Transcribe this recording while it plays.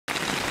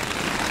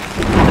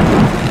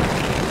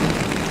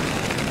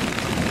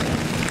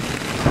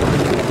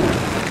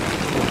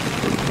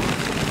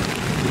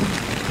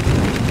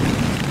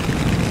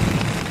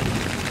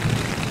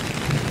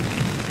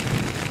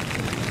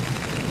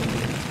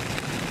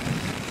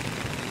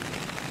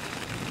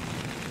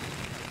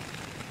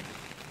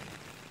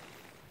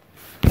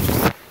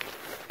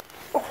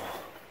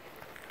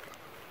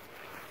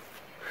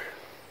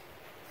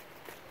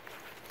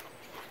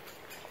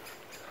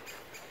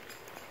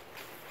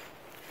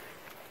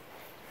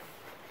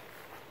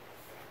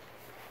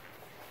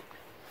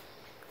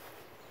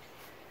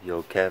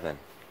Yo, Kevin.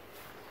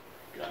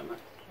 Good day,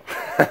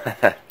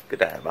 mate. Good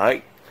day,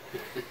 mate.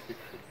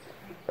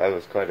 That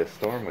was quite a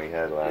storm we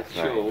had last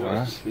night. Sure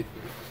was. Huh?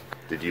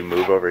 Did you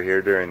move over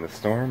here during the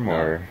storm,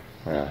 or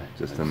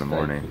just in the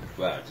morning?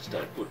 Well, I just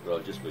stayed put, but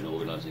I've just been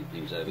organising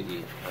things over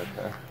here.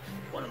 Okay.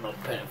 One of my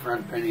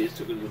front panniers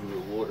took a little bit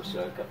of water,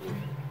 so a couple of...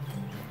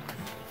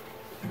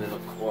 They're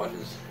not quite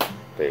as...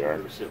 They are?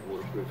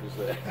 waterproof as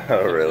they.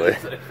 Oh, really?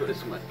 So they put a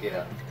smack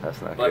out. That's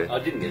not But good. I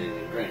didn't get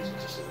anything grants,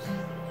 it's just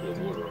a bit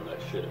of water on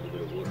that shirt, a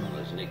bit of water on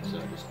those necks, so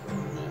I just threw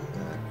them out.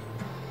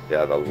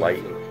 Yeah, the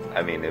lightning.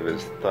 I mean, it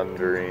was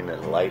thundering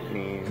and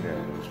lightning, It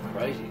and was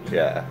crazy.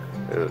 yeah,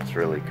 it was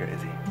really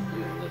crazy.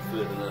 Yeah, and that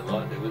further that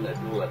lightning, when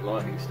all that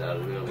lightning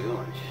started early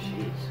on,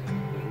 jeez,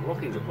 it was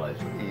rocking the place.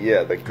 Wasn't it?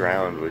 Yeah, the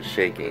ground was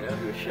shaking. Yeah,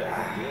 it was shaking,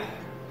 yeah.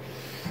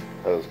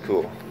 That was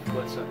cool.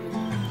 Quite something.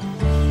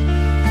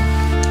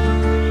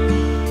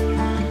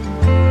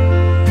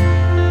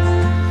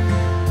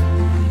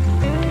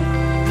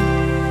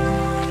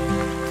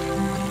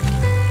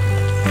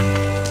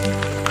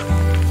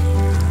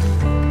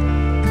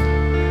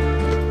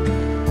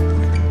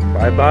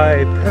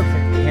 Bye-bye,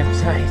 perfect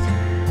campsite.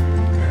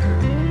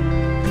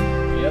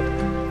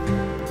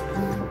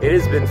 Yep. It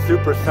has been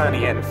super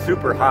sunny and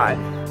super hot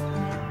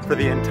for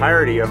the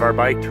entirety of our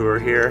bike tour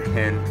here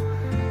in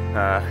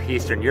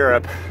Eastern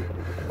Europe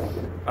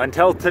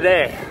until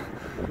today.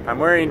 I'm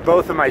wearing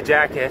both of my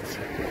jackets.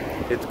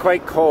 It's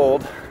quite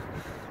cold,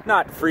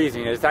 not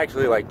freezing, it's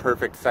actually like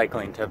perfect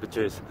cycling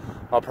temperatures.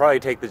 I'll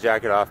probably take the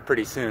jacket off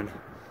pretty soon,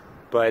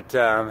 but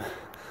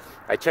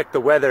I checked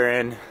the weather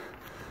and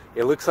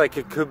it looks like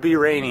it could be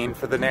raining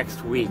for the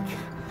next week.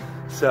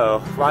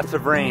 So, lots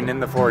of rain in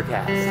the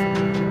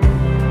forecast.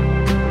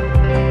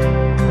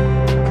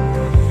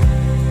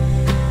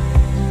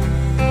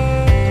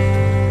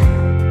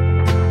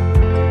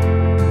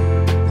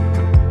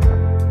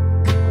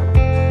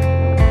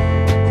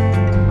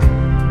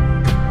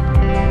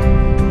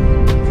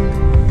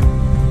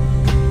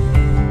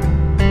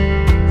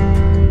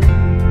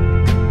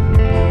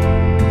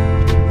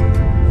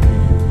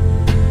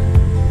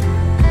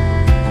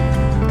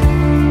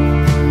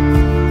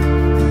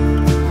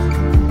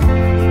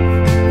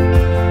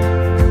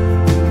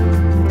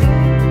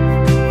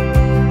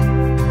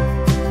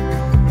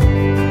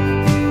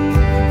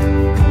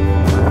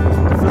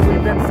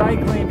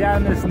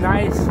 Down this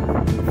nice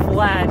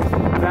flat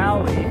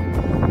valley.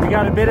 We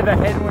got a bit of a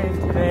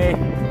headwind today.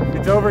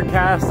 It's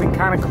overcast and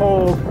kind of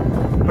cold,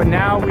 but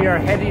now we are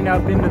heading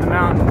up into the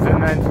mountains,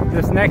 and then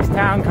this next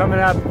town coming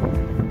up,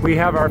 we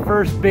have our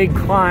first big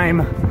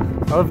climb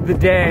of the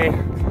day.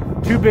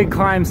 2 big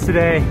climbs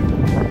today.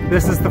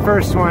 This is the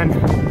first one.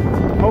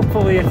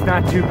 Hopefully it's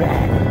not too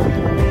bad.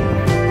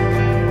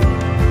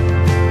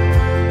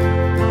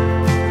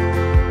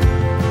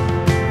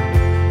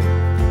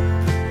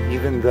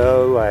 Even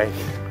though like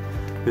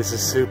this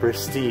is super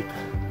steep,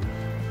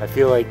 I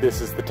feel like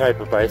this is the type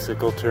of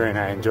bicycle touring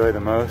I enjoy the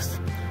most.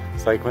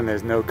 It's like when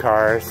there's no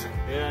cars.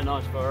 Yeah,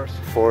 nice forest.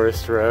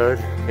 Forest road,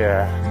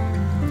 yeah.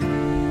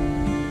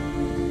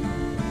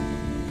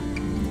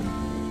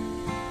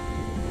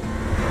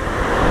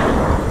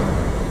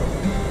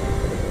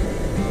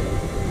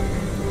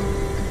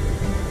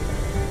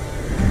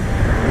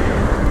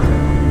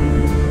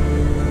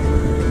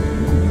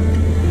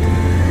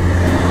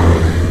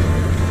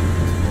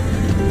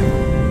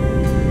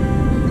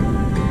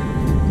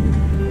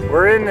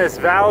 We're in this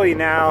valley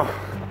now,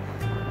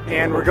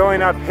 and we're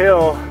going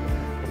uphill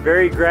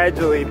very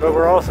gradually, but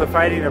we're also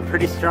fighting a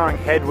pretty strong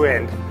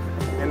headwind.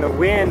 And the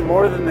wind,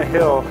 more than the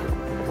hill,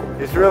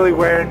 is really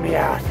wearing me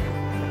out.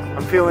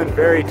 I'm feeling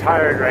very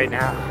tired right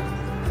now.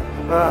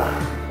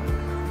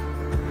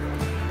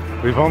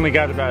 We've only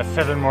got about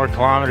 7 more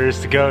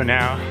kilometers to go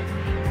now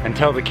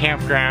until the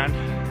campground.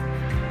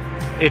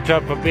 It's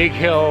up a big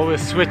hill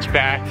with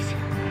switchbacks.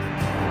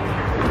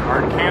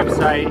 Our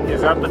campsite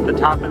is up at the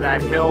top of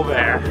that hill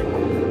there,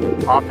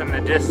 off in the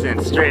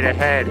distance, straight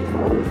ahead.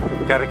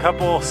 Got a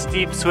couple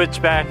steep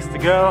switchbacks to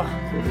go,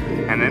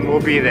 and then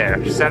we'll be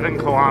there, 7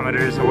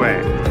 kilometers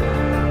away.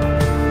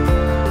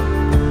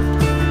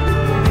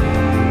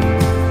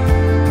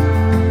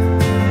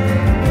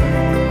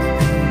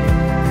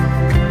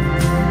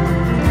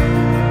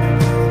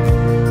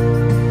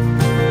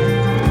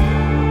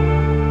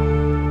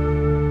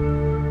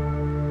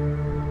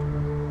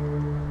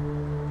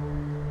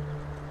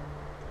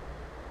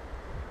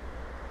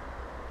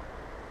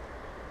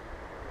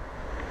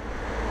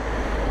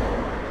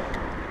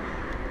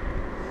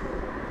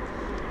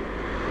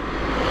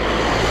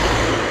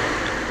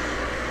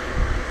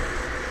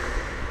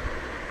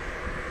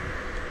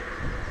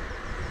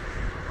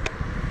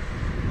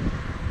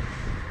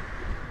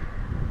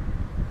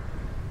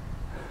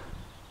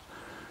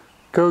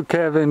 Go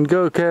Kevin,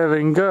 go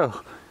Kevin,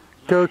 go.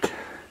 Go.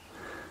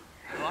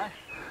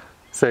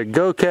 Said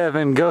go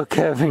Kevin, go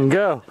Kevin,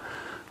 go.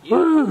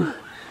 Woo!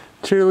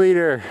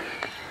 Cheerleader.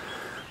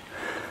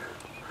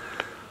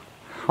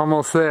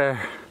 Almost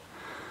there.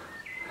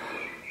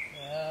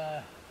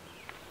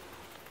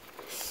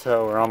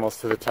 So we're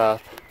almost to the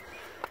top.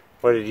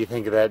 What did you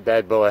think of that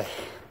bad boy?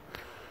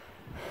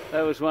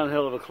 That was one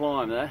hell of a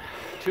climb, that.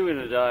 2 in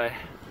a day.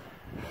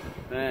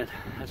 Man,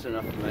 that's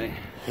enough for me.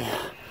 Yeah.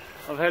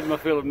 I've had my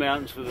fill of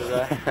mountains for the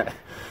day.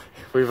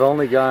 We've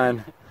only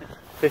gone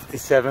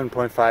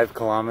 57.5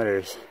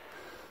 kilometers,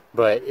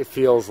 but it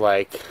feels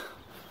like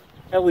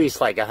at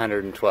least like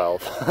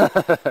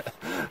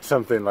 112.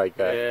 Something like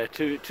that.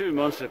 Yeah, two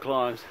monster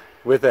climbs.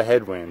 With a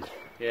headwind.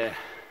 Yeah.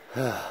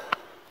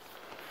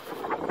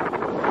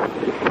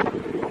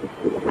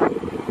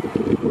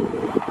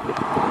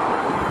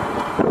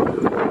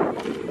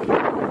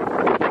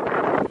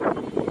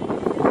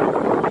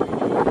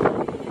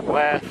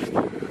 Left.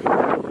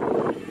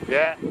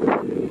 Yeah.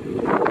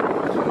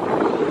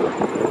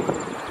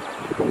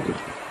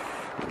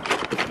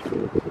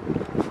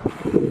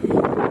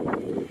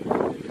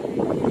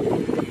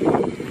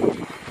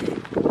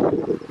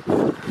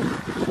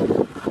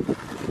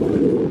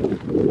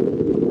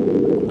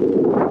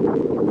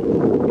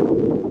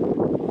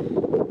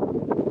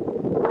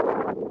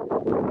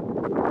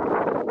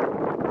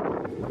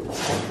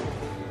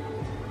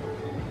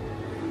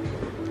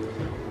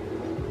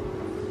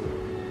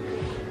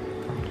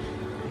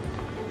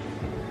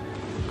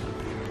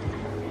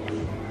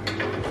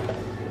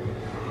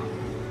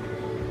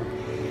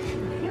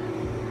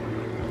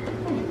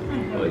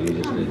 Oh, you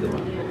just need the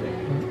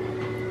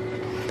one.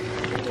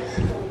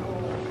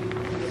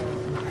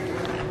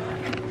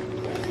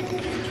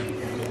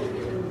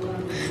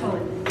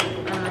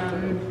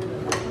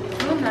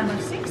 Room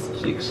number 6.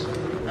 6.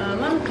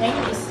 One plane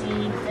is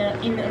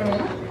in the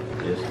room,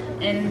 Yes.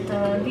 and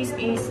this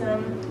is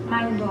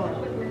main door.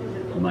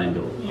 The main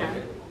door. Yeah.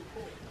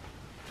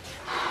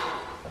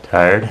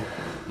 Tired?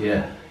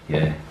 Yeah.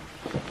 Yeah,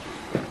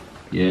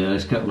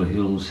 those couple of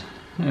hills,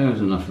 that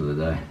was enough for the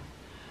day.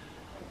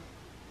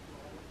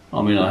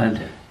 I mean,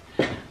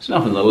 it's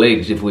enough in the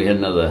legs if we had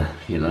another,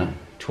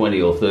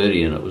 20 or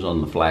 30 and it was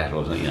on the flat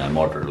or something,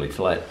 moderately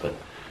flat, but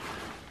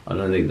I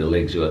don't think the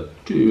legs got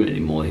too many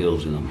more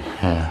hills in them.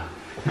 Yeah.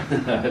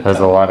 There's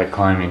a lot of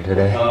climbing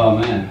today. Oh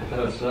man, that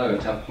was so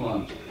tough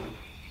climb.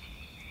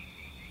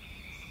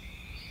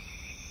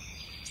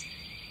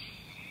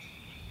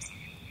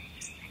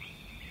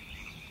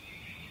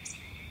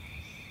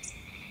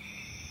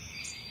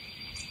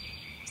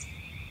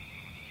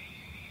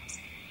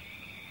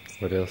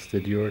 What else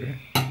did you order?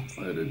 I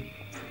did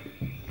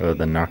Oh,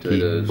 the gnocchi.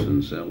 potatoes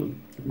and salad,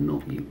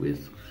 gnocchi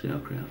with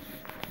sauerkraut.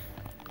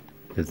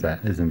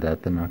 Isn't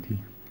that the gnocchi?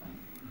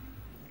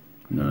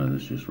 No,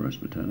 that's just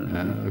roast potato.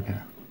 Okay.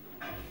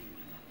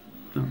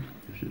 No,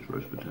 it's just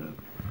roast potato.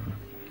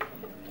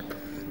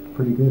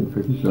 Pretty good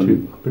for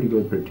pretty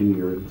good for 2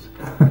 years.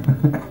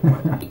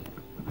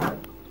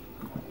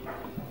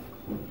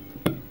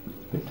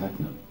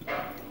 Spectacular.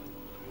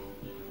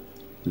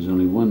 There's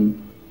only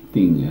one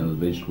thing out of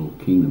the vegetable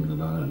kingdom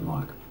that I don't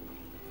like,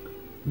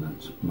 and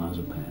that's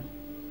marzipan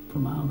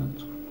from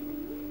almonds.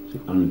 It's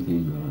the only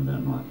thing that I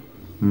don't like.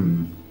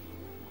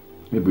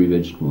 Every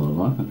vegetable I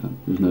like,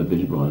 there's no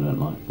vegetable I don't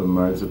like. But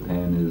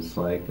marzipan is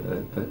like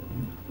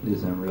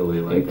isn't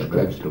really like Extract. a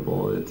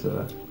vegetable. It's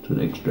a It's an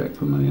extract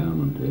from the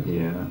almond, yeah.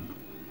 yeah.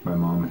 My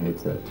mom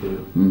hates that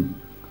too.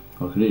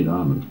 I could eat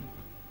almonds.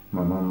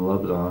 My mom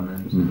loves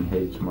almonds and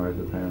hates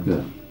marzipan.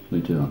 Yeah, me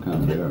too, I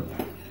can't bear it.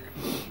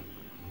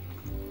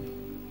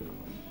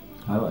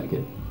 I like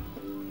it.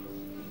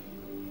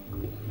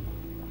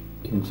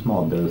 In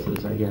small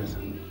doses, I guess.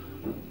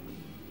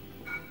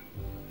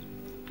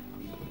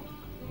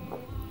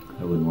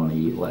 I wouldn't want to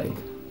eat like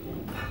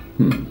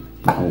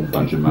A whole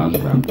bunch of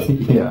marzipan.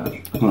 yeah.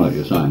 I know what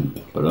you're saying,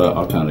 but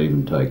I can't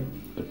even take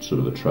sort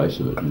of a trace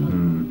of it,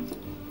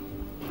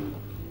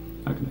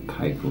 Like a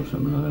cake or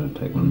something like that,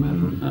 take one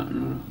out.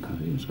 No, I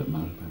can't even. It's got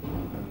marzipan.